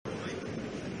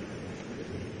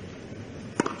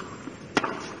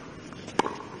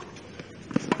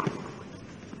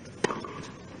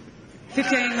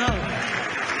15 all.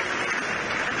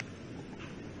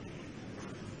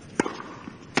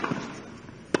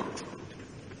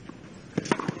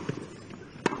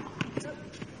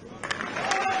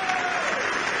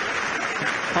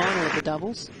 Final of the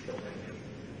doubles.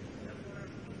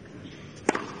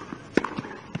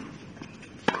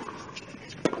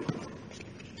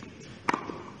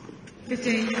 It's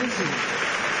a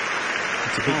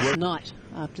big last night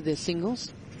after their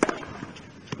singles.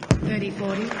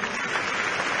 30-40.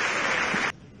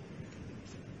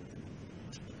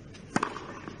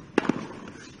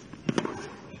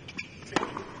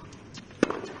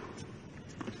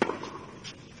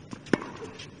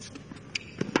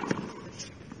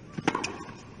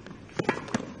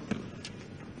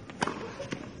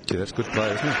 Yeah, that's good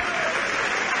play, isn't it?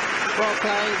 Well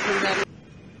played from that.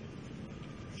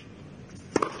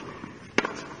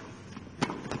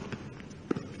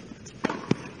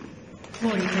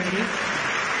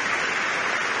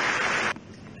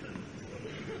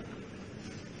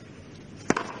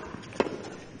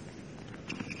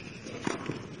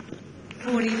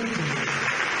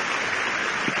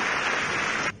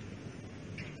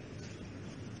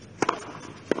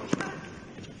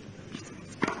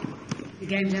 The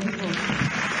game's over for.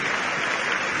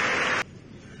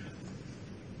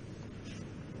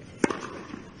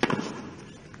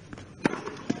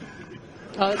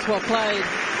 Oh, it's well played.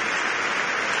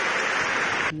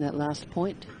 In that last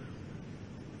point.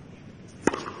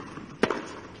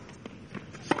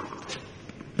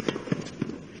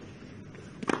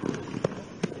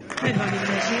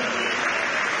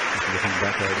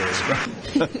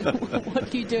 What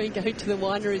are you doing going to the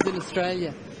wineries in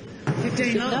Australia?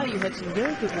 No, you had some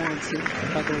very good wines here.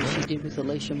 Buggery she did with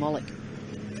Alicia Mollick.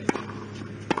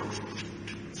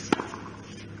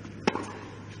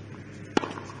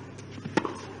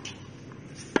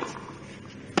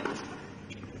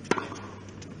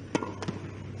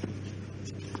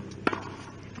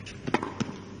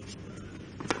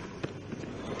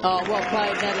 Oh, well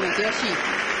played, Nathalie Dechy.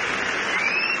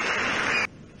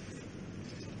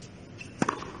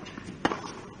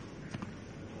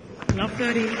 Not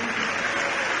 30.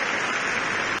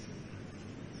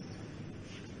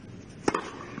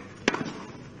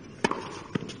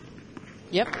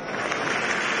 Yep.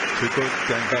 Too good,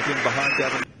 going back in behind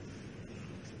Davenport.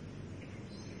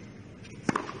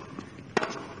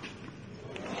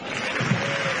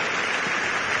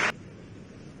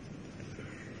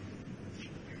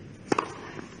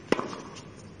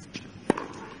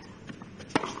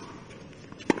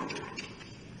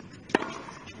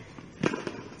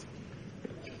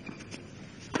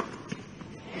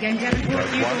 Game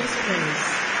Davenport, new balls, please.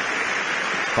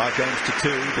 5 games to 2,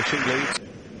 the she leads.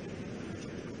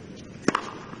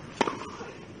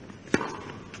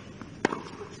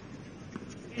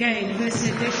 Game versus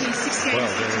Dechy, 6 games Well,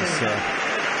 to there's 2.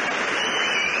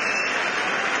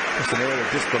 just an air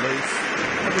of disbelief.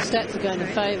 Well, the stats are going to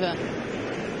favour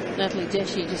Nathalie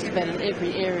Dechy just about in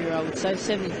every area, I would say.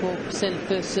 74% of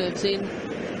first serves in.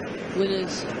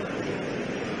 Winners.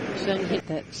 She's only hit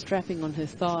that strapping on her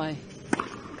thigh.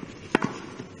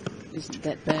 Isn't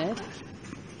that bad?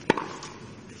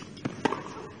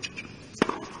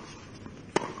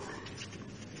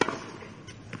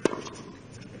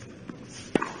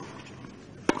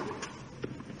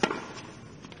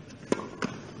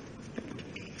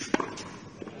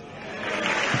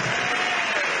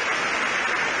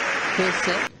 First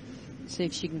set. See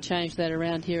if she can change that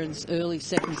around here in this early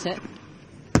second set.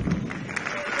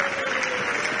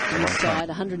 Inside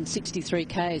 163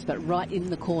 Ks, but right in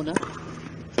the corner.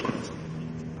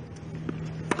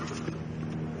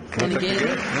 And again,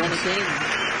 and again.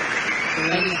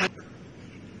 And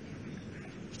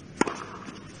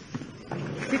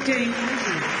 15.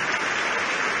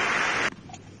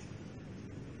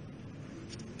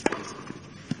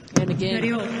 And again.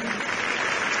 30 all.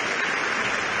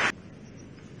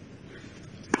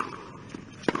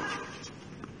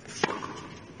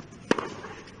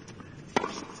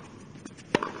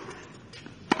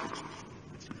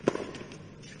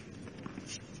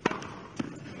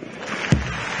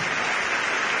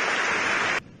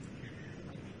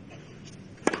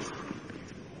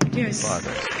 Cheers.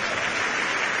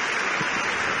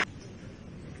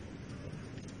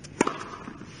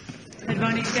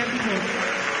 Advantage Davenport.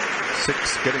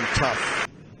 6 getting tough.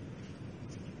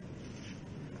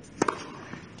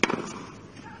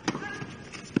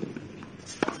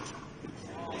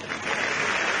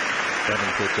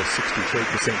 Davenport just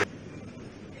 63%.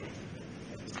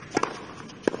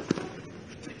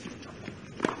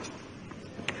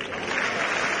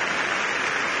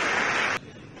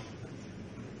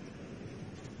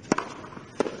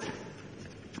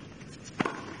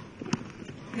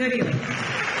 30 all.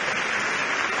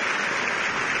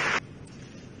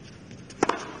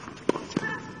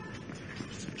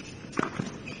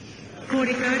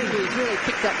 40-30. He's really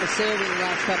picked up the serving in the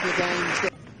last couple of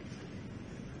games.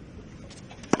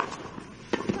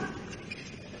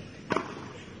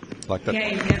 Like that.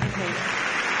 Game, Davenport.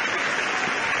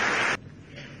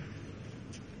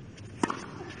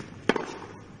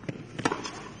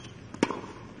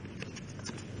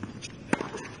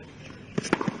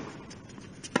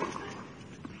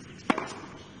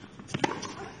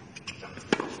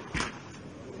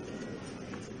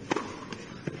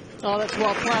 Oh, that's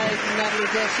well played from Nathalie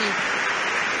Dechy.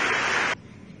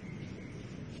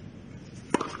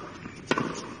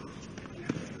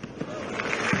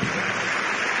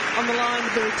 On the line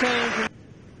with the return from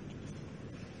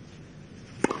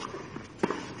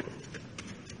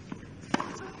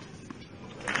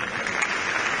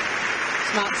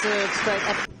smart serve straight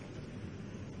up.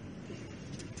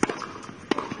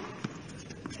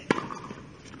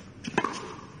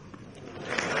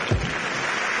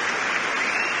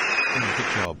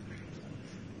 Good job.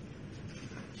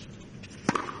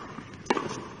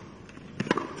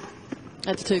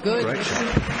 That's too good. Great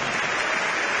shot.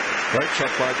 Great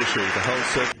shot by Dechy. The whole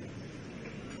set.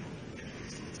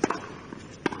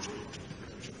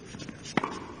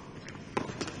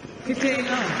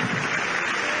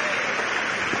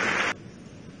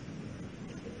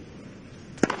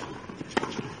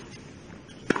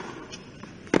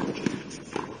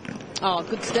 Oh,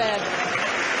 good stab.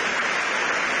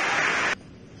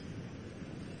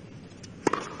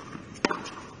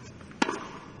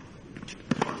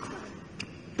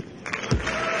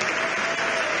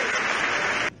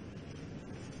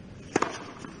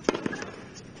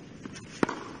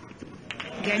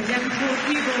 Game Davenport,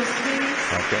 few balls, please.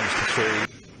 5 games to 3.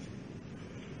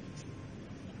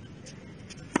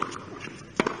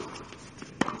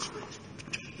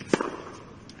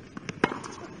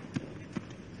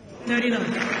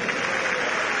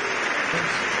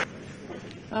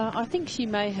 I think she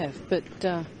may have, but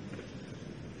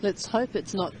let's hope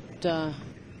it's not. Too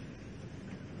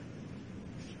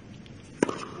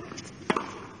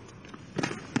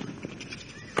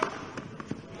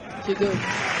good.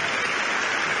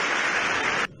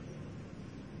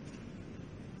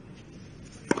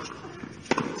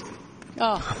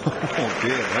 Oh. Oh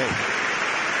dear, no.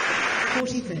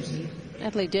 40-30.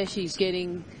 Nathalie Dechy's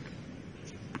getting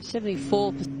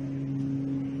 74%.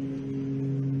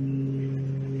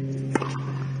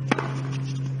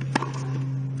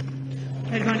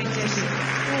 Advantage Dechy.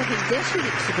 I think Dechy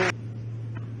hits the ball.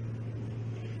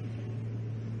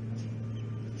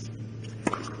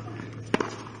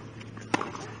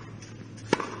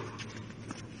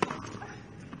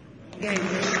 Game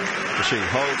Dechy. Dechy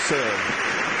holds serve.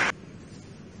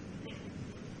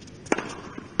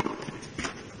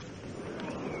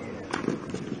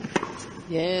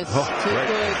 Yes, Oh, too great.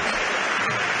 good.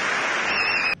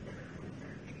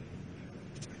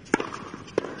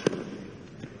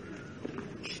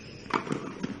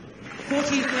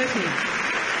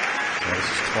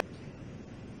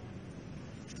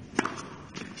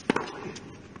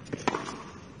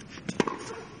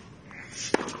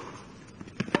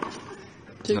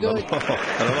 Too good.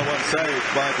 Another one saved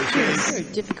by Dechy. It's very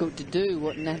difficult to do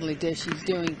what Nathalie Dechy's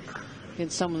doing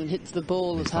against someone that hits the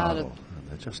ball as hard. And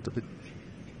they're just a bit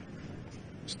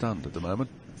stunned at the moment.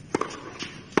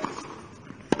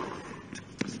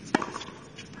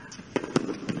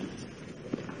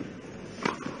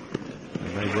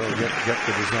 And they will get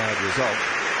the desired result.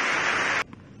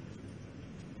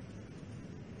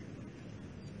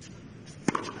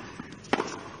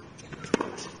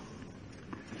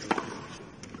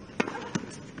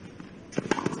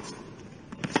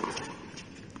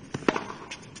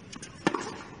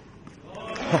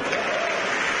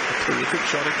 Terrific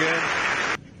shot again.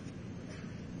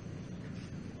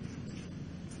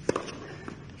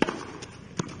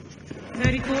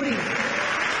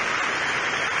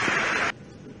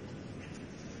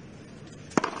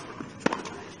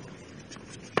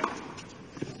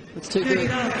 It's too good.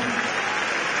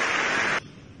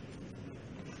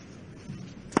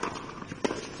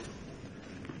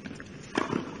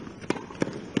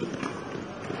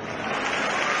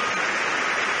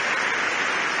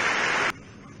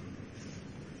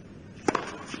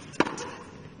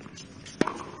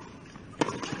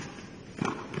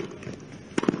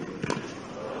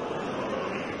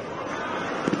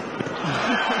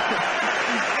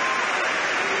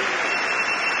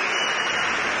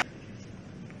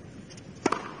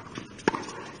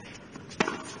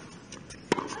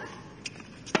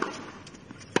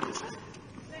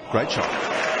 Great shot.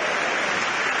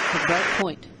 A great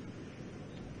point.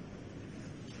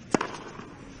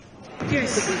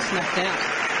 Yes. Could be snuffed out.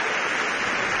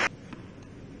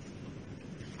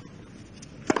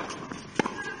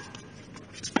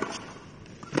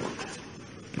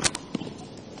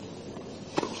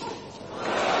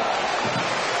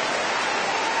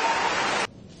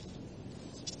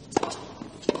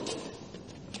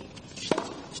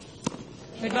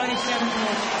 Advantage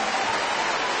Davenport.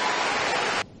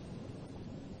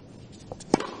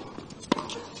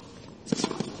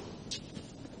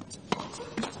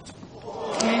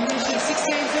 And Rishi, 6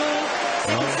 games all.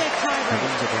 Second set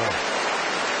tiebreak.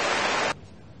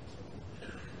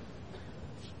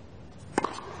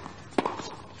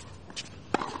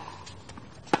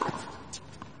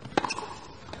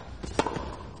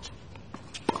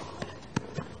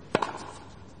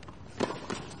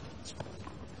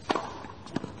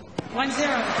 Wins it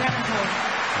all. Davenport.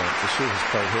 The shoe has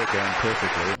played her game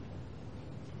perfectly.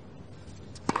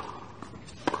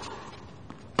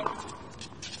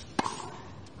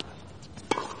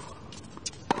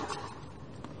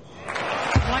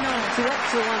 So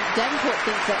that's the one. Davenport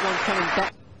thinks that one's coming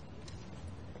back.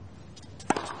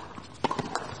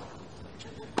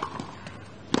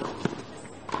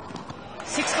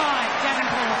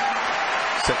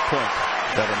 Set point,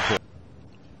 Davenport.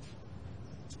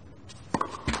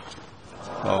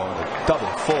 Oh, and a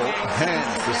double fault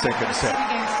hands the second set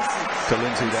to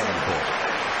Lindsay Davenport.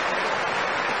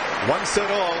 1 set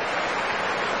all.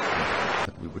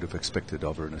 That we would have expected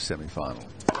of her in a semi-final.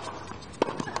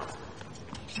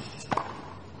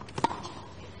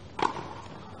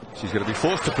 She's going to be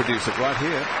forced to produce it right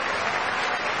here.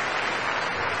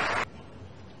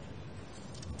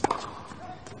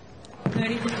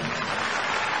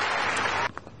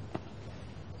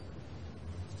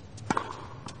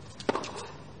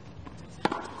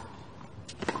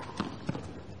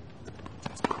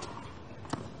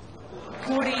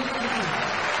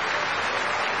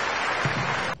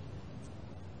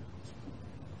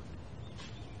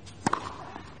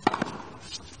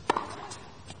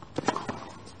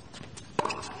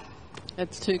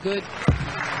 That's too good.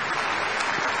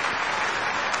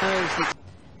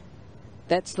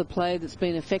 That's the play that's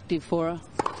been effective for her.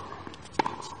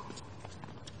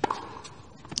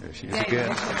 There she is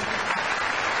again.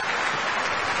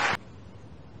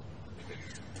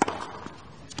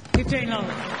 Long.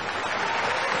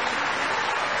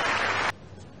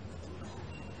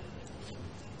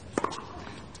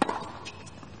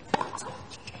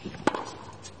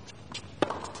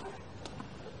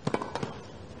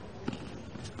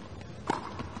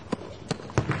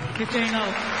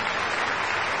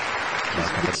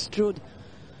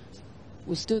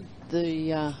 Withstood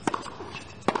the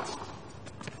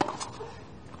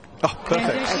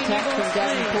perfect attack from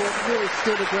Davenport. Really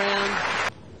stood her ground.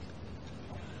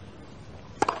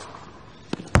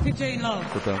 15 long.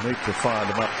 But they'll need to fire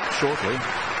them up shortly.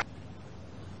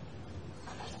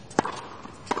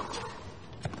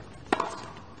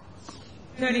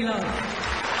 Long.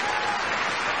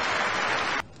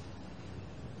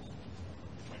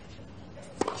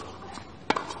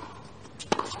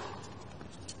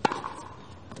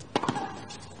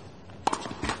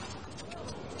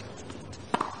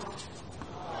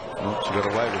 She got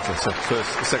away with the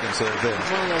second serve there.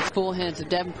 One of those forehands of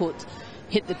Davenport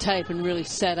hit the tape and really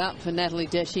sat up for Nathalie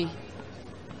Dechy.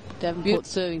 Davenport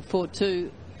serving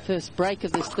 4-2, first break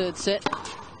of this third set.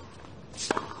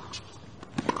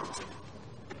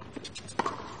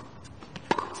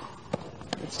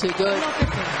 It's too good.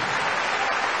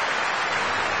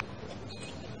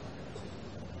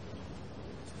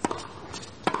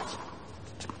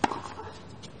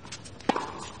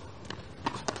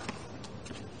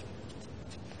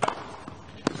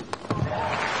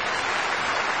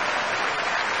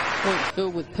 Point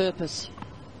filled with purpose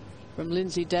from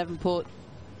Lindsay Davenport.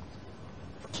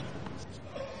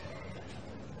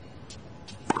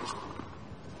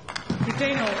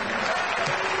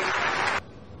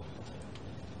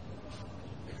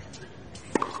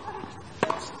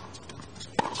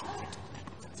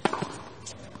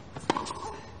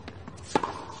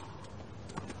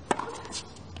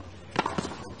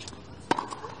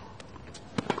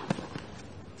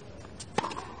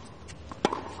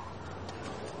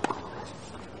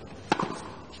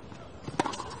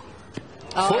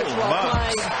 Full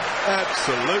marks.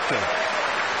 Absolutely.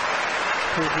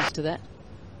 Previous to that.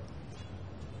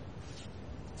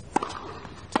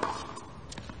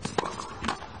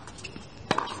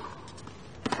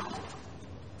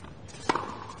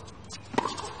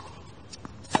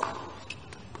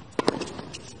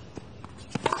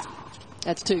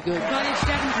 That's too good.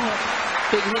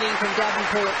 Big hitting from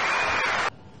Davenport.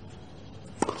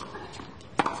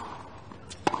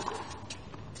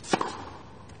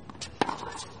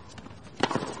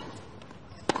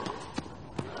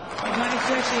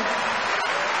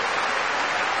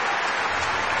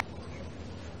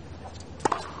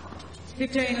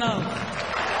 15 love.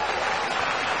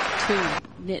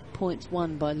 2 net points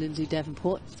won by Lindsay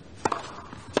Davenport.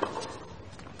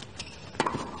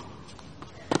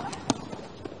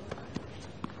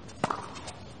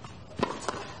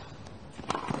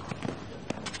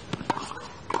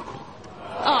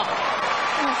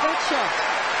 That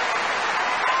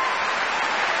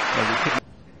shot.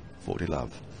 40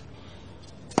 love.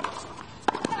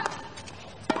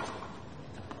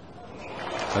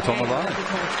 That's on the line.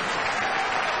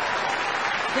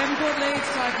 Davenport leads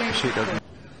 5 games. She doesn't.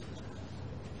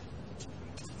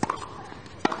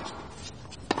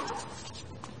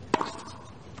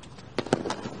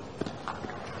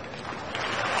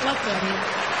 Love birdie.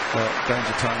 Well,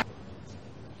 danger time.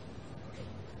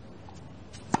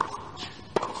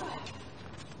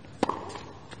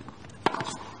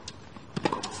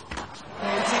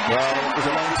 Well, it was a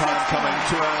long time coming,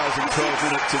 2 hours and 12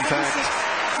 minutes in fact.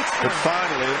 But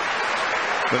finally,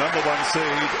 the number 1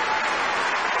 seed,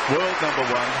 world number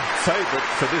 1, favourite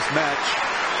for this match,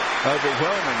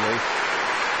 overwhelmingly,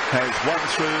 has won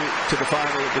through to the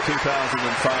final of the 2005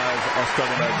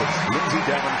 Australian Open. Lindsay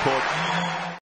Davenport